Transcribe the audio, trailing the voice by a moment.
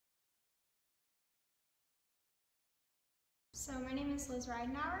So my name is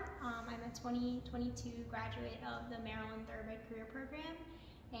Ridenour. I'm a 2022 graduate of the Maryland Thoroughbred Career Program,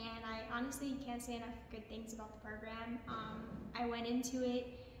 and I honestly can't say enough good things about the program. I went into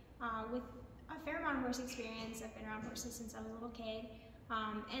it with a fair amount of horse experience. I've been around horses since I was a little kid,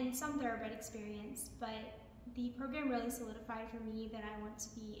 and some thoroughbred experience, but the program really solidified for me that I want to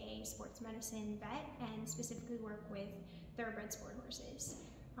be a sports medicine vet and specifically work with thoroughbred sport horses.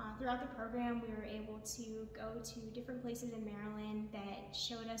 Throughout the program, we were able to go to different places in Maryland that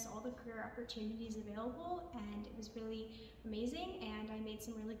showed us all the career opportunities available, and it was really amazing, and I made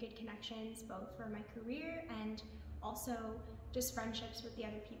some really good connections both for my career and also just friendships with the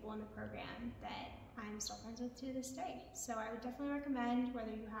other people in the program that I'm still friends with to this day. So I would definitely recommend,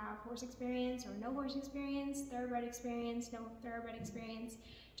 whether you have horse experience or no horse experience, thoroughbred experience, no thoroughbred experience,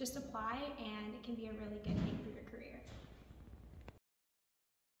 just apply, and it can be a really good thing for your career.